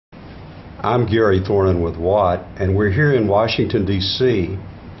I'm Gary Thornton with WATT, and we're here in Washington, D.C.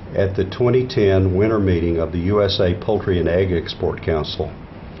 at the 2010 winter meeting of the USA Poultry and Egg Export Council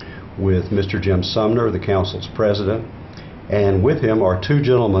with Mr. Jim Sumner, the council's president, and with him are two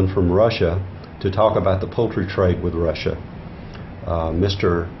gentlemen from Russia to talk about the poultry trade with Russia.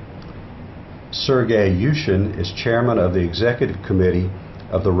 Mr. Sergei Yushin is chairman of the executive committee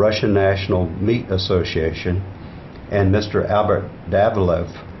of the Russian National Meat Association, and Mr. Albert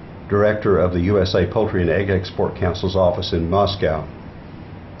Davilev, director of the USA Poultry and Egg Export Council's office in Moscow.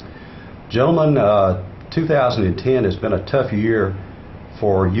 Gentlemen, 2010 has been a tough year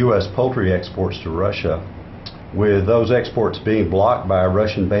for U.S. poultry exports to Russia, with those exports being blocked by a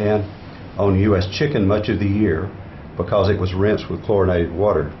Russian ban on U.S. chicken much of the year because it was rinsed with chlorinated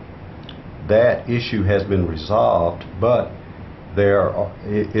water. That issue has been resolved, but there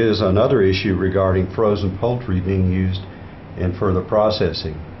is another issue regarding frozen poultry being used in further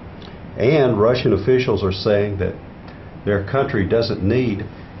processing. And Russian officials are saying that their country doesn't need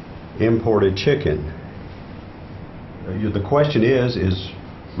imported chicken. The question is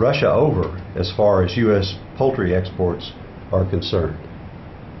Russia over as far as U.S. poultry exports are concerned?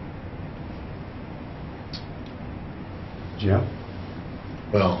 Jim?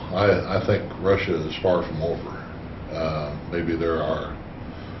 Well, I think Russia is far from over. Maybe there are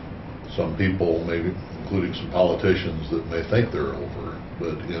some people, maybe including some politicians, that may think they're over,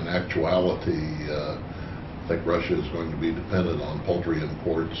 but in actuality, I think Russia is going to be dependent on poultry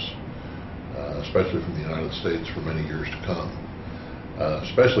imports, especially from the United States, for many years to come.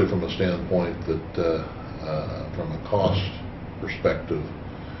 Especially from a standpoint that, from a cost perspective,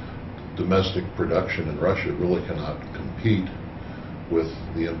 domestic production in Russia really cannot compete with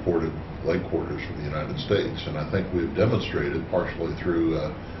the imported leg quarters from the United States. And I think we've demonstrated, partially through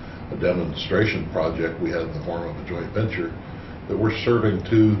a demonstration project we had in the form of a joint venture, that we're serving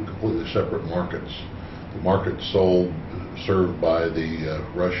two completely separate markets. The market served by the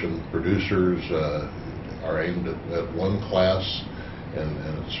Russian producers are aimed at one class and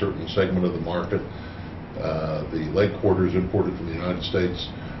a certain segment of the market. The leg quarters imported from the United States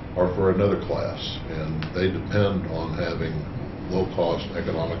are for another class, and they depend on having low-cost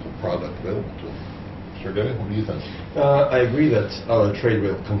economical product available to them. Sergei, what do you think? I agree that our trade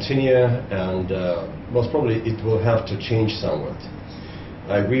will continue, and most probably it will have to change somewhat.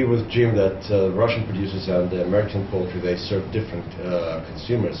 I agree with Jim that Russian producers and the American poultry, they serve different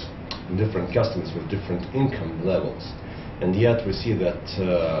consumers, different customers with different income levels, and yet we see that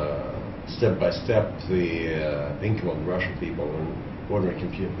step by step the income of the Russian people and ordinary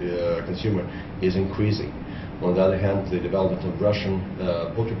consumer is increasing. On the other hand, the development of Russian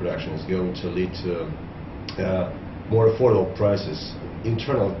poultry production is going to lead to more affordable prices.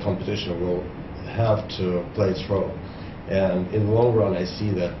 Internal competition will have to play its role. And in the long run, I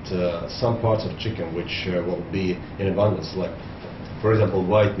see that some parts of chicken which will be in abundance, like, for example,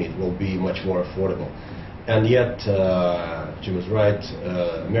 white meat, will be much more affordable. And yet, Jim is right,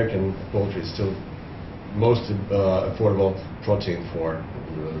 American poultry is still most affordable protein for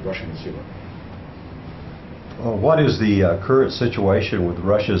the Russian consumer. What is the current situation with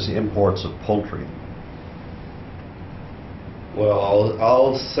Russia's imports of poultry? Well,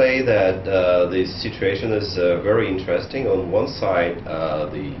 I'll say that the situation is very interesting. On one side,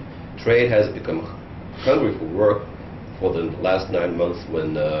 the trade has become hungry for work for the last 9 months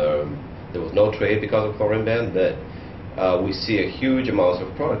when there was no trade because of chlorine ban. But we see a huge amount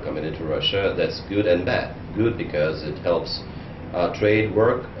of product coming into Russia. That's good and bad. Good because it helps trade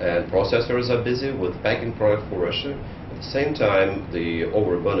work, and processors are busy with packing product for Russia. At the same time, the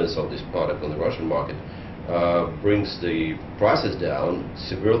overabundance of this product on the Russian market brings the prices down,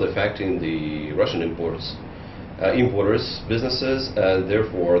 severely affecting the Russian importers, businesses, and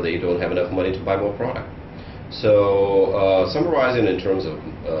therefore they don't have enough money to buy more product. So summarizing in terms of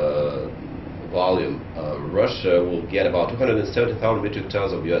volume, Russia will get about 270,000 metric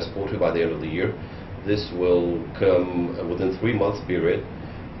tons of U.S. poultry by the end of the year. This will come within 3 months period,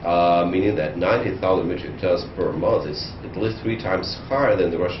 meaning that 90,000 metric tons per month is at least 3 times higher than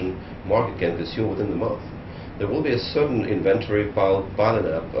the Russian market can consume within the month. There will be a certain inventory piling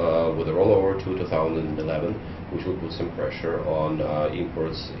up with a rollover to 2011, which will put some pressure on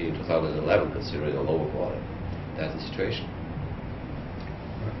imports in 2011, considering a lower volume. That's the situation.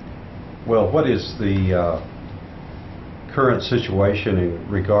 Well, what is the current situation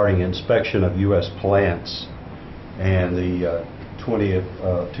regarding inspection of U.S. plants and the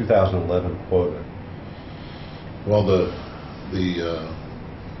 2011 quota? Well, the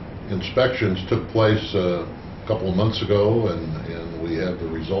inspections took place a couple of months ago, and we have the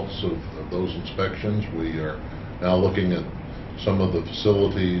results of those inspections. We are now looking at some of the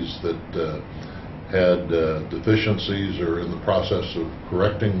facilities that had deficiencies are in the process of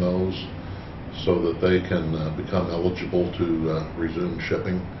correcting those so that they can become eligible to resume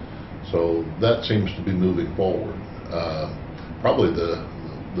shipping. So that seems to be moving forward. Probably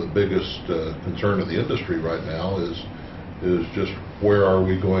the biggest concern of the industry right now is just where are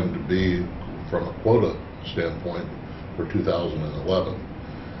we going to be from a quota standpoint for 2011.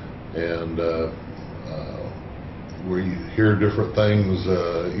 And we hear different things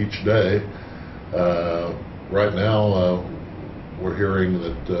each day. Right now, we're hearing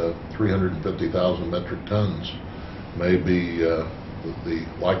that 350,000 metric tons may be the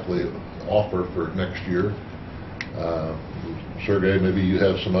likely offer for next year. Sergey, maybe you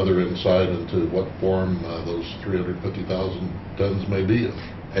have some other insight into what form those 350,000 tons may be in.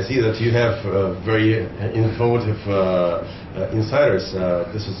 I see that you have very informative insiders.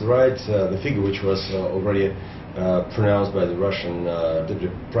 This is right. The figure which was already pronounced by the Russian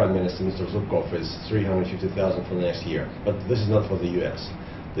Deputy Prime Minister, Mr. Zubkov, is 350,000 for the next year. But this is not for the U.S.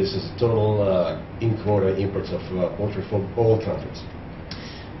 This is total in-quota imports of poultry from all countries.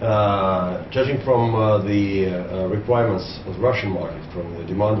 Judging from the requirements of the Russian market, from the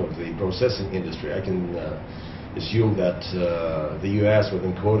demand of the processing industry, I can assume that the U.S.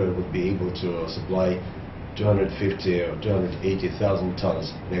 within quota would be able to supply 250 or 280,000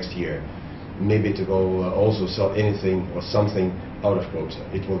 tons next year. Maybe to go also sell anything or something out of quota.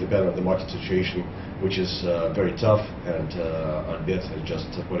 It will depend on the market situation, which is very tough, and Albert has just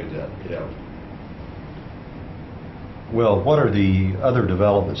pointed it out. Well, what are the other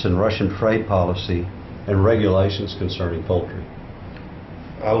developments in Russian trade policy and regulations concerning poultry?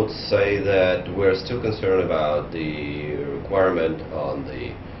 I would say that we're still concerned about the requirement on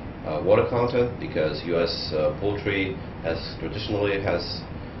the water content, because U.S. poultry has traditionally have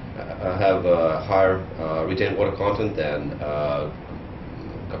a higher retained water content than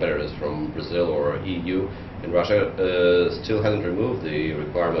competitors from Brazil or EU, and Russia still hasn't removed the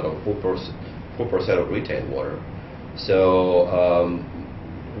requirement of 4% of retained water. So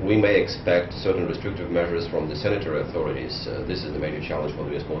we may expect certain restrictive measures from the sanitary authorities. This is the major challenge for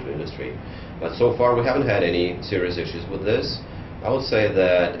the U.S. poultry industry. But so far we haven't had any serious issues with this. I would say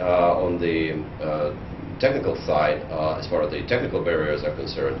that on the technical side, as far as the technical barriers are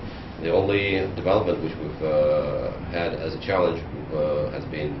concerned, the only development which we've had as a challenge has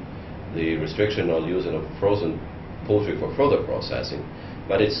been the restriction on using of frozen poultry for further processing.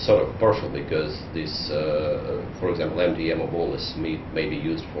 But it's sort of partial, because this, for example, MDM or boneless meat may be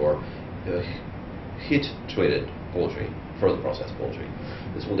used for heat-treated poultry, further processed poultry.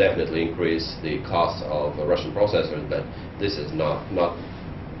 This will definitely increase the cost of Russian processors, but this is not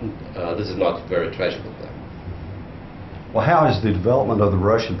very tragic of them. Well, how is the development of the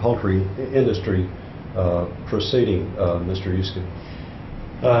Russian poultry industry proceeding, Mr. Yuska?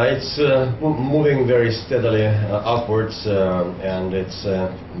 It's moving very steadily upwards, and it's a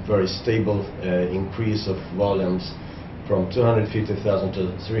very stable increase of volumes from 250,000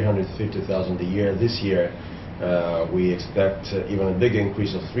 to 350,000 a year. This year we expect even a big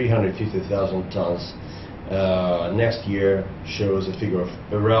increase of 350,000 tons. Next year shows a figure of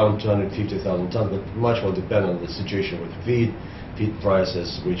around 250,000 tons, but much will depend on the situation with feed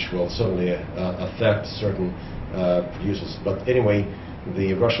prices, which will certainly affect certain producers. But anyway,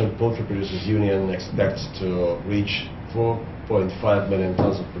 the Russian Poultry Producers Union expects to reach 4.5 million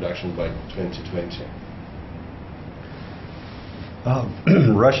tons of production by 2020.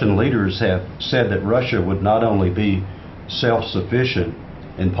 Russian leaders have said that Russia would not only be self-sufficient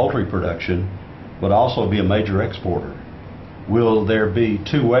in poultry production, but also be a major exporter. Will there be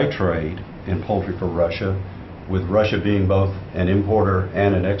two-way trade in poultry for Russia, with Russia being both an importer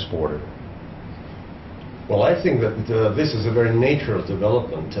and an exporter? Well, I think that this is a very natural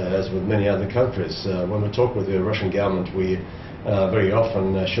development, as with many other countries. When we talk with the Russian government, we very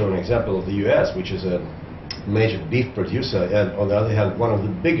often show an example of the U.S., which is a major beef producer, and on the other hand, one of the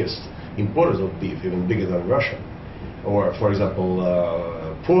biggest importers of beef, even bigger than Russia. Or, for example,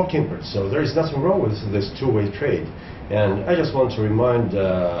 pork imports. So there is nothing wrong with this two-way trade. And I just want to remind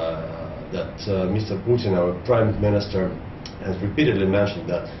that Mr. Putin, our Prime Minister, has repeatedly mentioned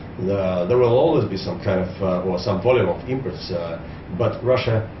that there will always be some kind of or some volume of imports, but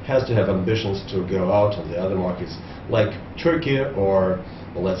Russia has to have ambitions to go out on the other markets, like Turkey or,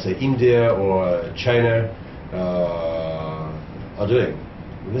 well, let's say, India or China are doing.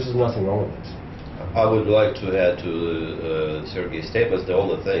 This is nothing wrong with it. I would like to add to Sergey's statements the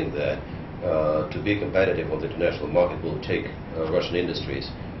only thing that to be competitive on the international market will take Russian industries,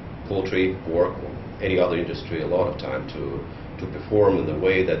 poultry, pork, or any other industry, a lot of time to perform in the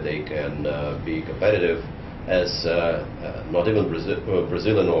way that they can be competitive as not even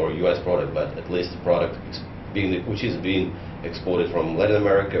Brazilian or U.S. product, but at least a product which is being exported from Latin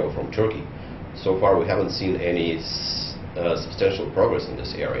America or from Turkey. So far, we haven't seen any substantial progress in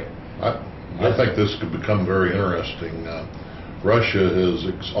this area. I think this could become very interesting. Russia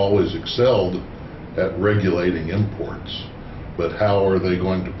has always excelled at regulating imports, but how are they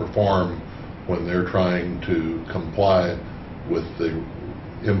going to perform when they're trying to comply with the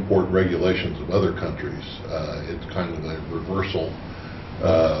import regulations of other countries? It's kind of a reversal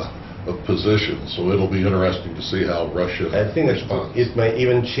of positions, so it'll be interesting to see how Russia responds. It may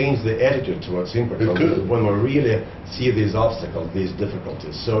even change the attitude towards import when we really see these obstacles, these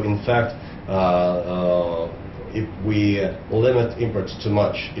difficulties. So in fact, if we limit imports too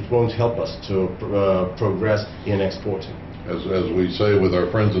much, it won't help us to progress in exporting. As we say with our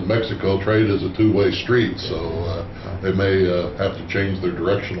friends in Mexico, trade is a two-way street, so they may have to change their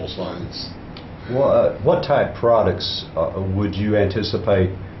directional signs. Well, what type products would you anticipate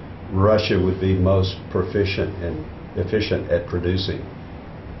Russia would be most proficient and efficient at producing?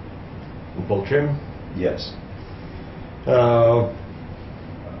 Poultry? Yes.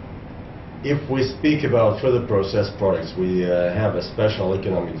 If we speak about further processed products, we have a special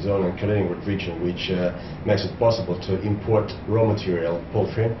economic zone in Kaliningrad region which makes it possible to import raw material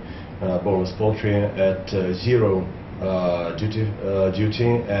poultry, boneless poultry at zero duty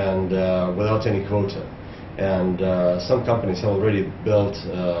and without any quota. And some companies have already built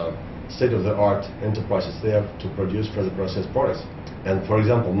state-of-the-art enterprises there to produce further processed products. And for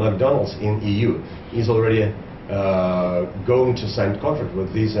example, McDonald's in EU is already going to sign contract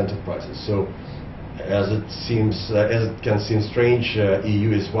with these enterprises. So, as it can seem strange,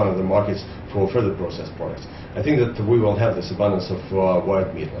 EU is one of the markets for further processed products. I think that we will have this abundance of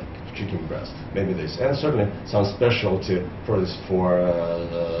white meat, like chicken breast, maybe this, and certainly some specialty products for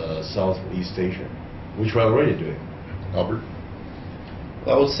Southeast Asia, which we're already doing. Albert?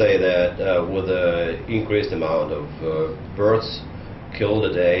 I would say that with the increased amount of birds killed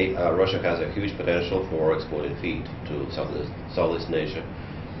a day, Russia has a huge potential for exporting feed to Southeast Asia,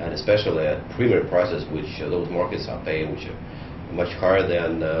 and especially at premium prices, which those markets are paying, which are much higher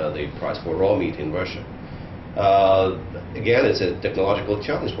than the price for raw meat in Russia. Again, it's a technological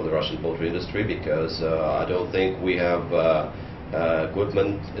challenge for the Russian poultry industry because I don't think we have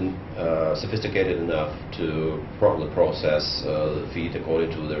equipment sophisticated enough to properly process the feed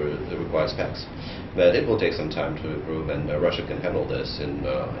according to the required specs. But it will take some time to improve, and Russia can handle this. In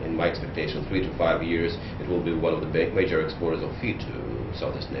my expectation, 3 to 5 years, it will be one of the major exporters of feed to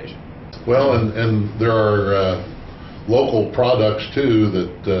Southeast Asia. Well, and there are local products too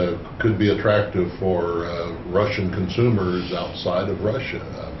that could be attractive for Russian consumers outside of Russia.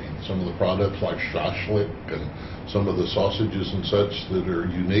 I mean, some of the products like shashlik and some of the sausages and such that are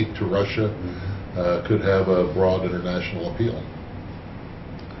unique to Russia could have a broad international appeal.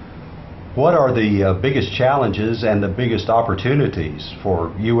 What are the biggest challenges and the biggest opportunities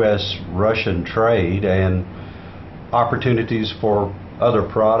for U.S.-Russian trade and opportunities for other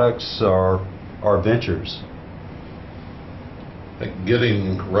products or ventures? I think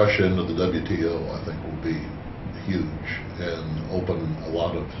getting Russia into the WTO, I think, will be huge and open a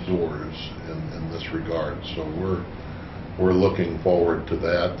lot of doors in this regard. So we're looking forward to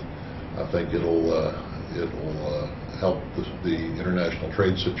that. I think it'll help the international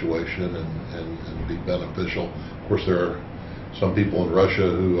trade situation and be beneficial. Of course, there are some people in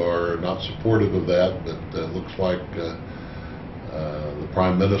Russia who are not supportive of that, but it looks like the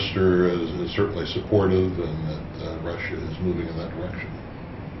Prime Minister is certainly supportive, and that Russia is moving in that direction.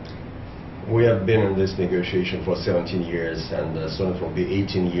 We have been in this negotiation for 17 years, and soon it will be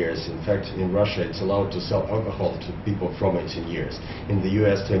 18 years. In fact, in Russia, it's allowed to sell alcohol to people from 18 years. In the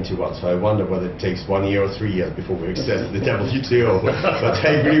U.S., 21. So I wonder whether it takes 1 year or 3 years before we access the WTO. But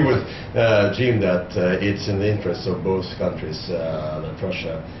I agree with Jim that it's in the interest of both countries that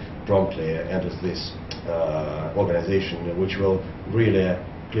Russia promptly enters this organization, which will really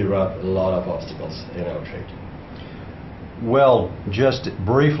clear up a lot of obstacles in our trade. Well, just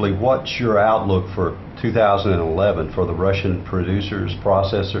briefly, what's your outlook for 2011 for the Russian producers,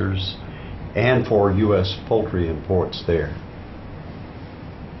 processors, and for U.S. poultry imports there?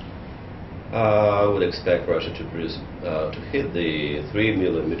 I would expect Russia to produce to hit the 3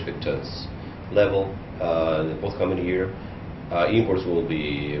 million metric tons level in the forthcoming year. Imports will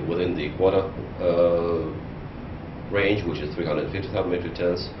be within the quota range, which is 350,000 metric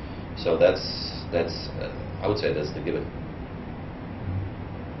tons. So that's I would say that's the given.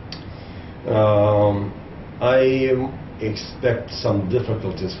 I expect some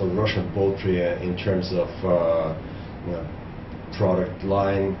difficulties for Russian poultry in terms of product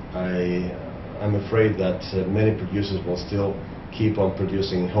line. I'm afraid that many producers will still keep on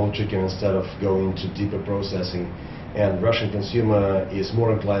producing whole chicken instead of going to deeper processing. And Russian consumer is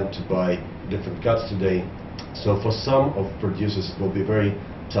more inclined to buy different cuts today. So for some of producers, it will be very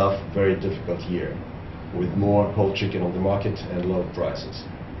tough, very difficult year, with more whole chicken on the market and low prices,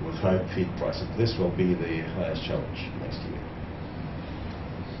 with high feed prices. This will be the highest challenge next year.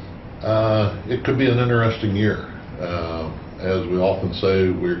 It could be an interesting year. As we often say,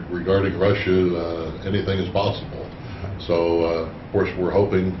 regarding Russia, anything is possible. So, of course, we're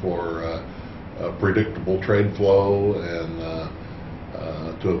hoping for a predictable trade flow and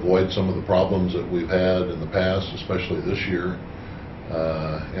to avoid some of the problems that we've had in the past, especially this year,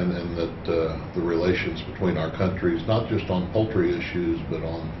 and that the relations between our countries, not just on poultry issues, but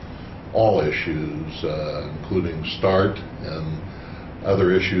on all issues, including START and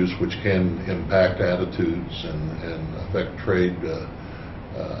other issues which can impact attitudes and affect trade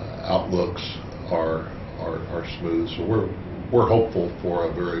outlooks, are smooth. So we're hopeful for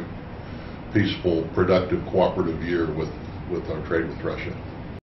a very peaceful, productive, cooperative year with our trade with Russia.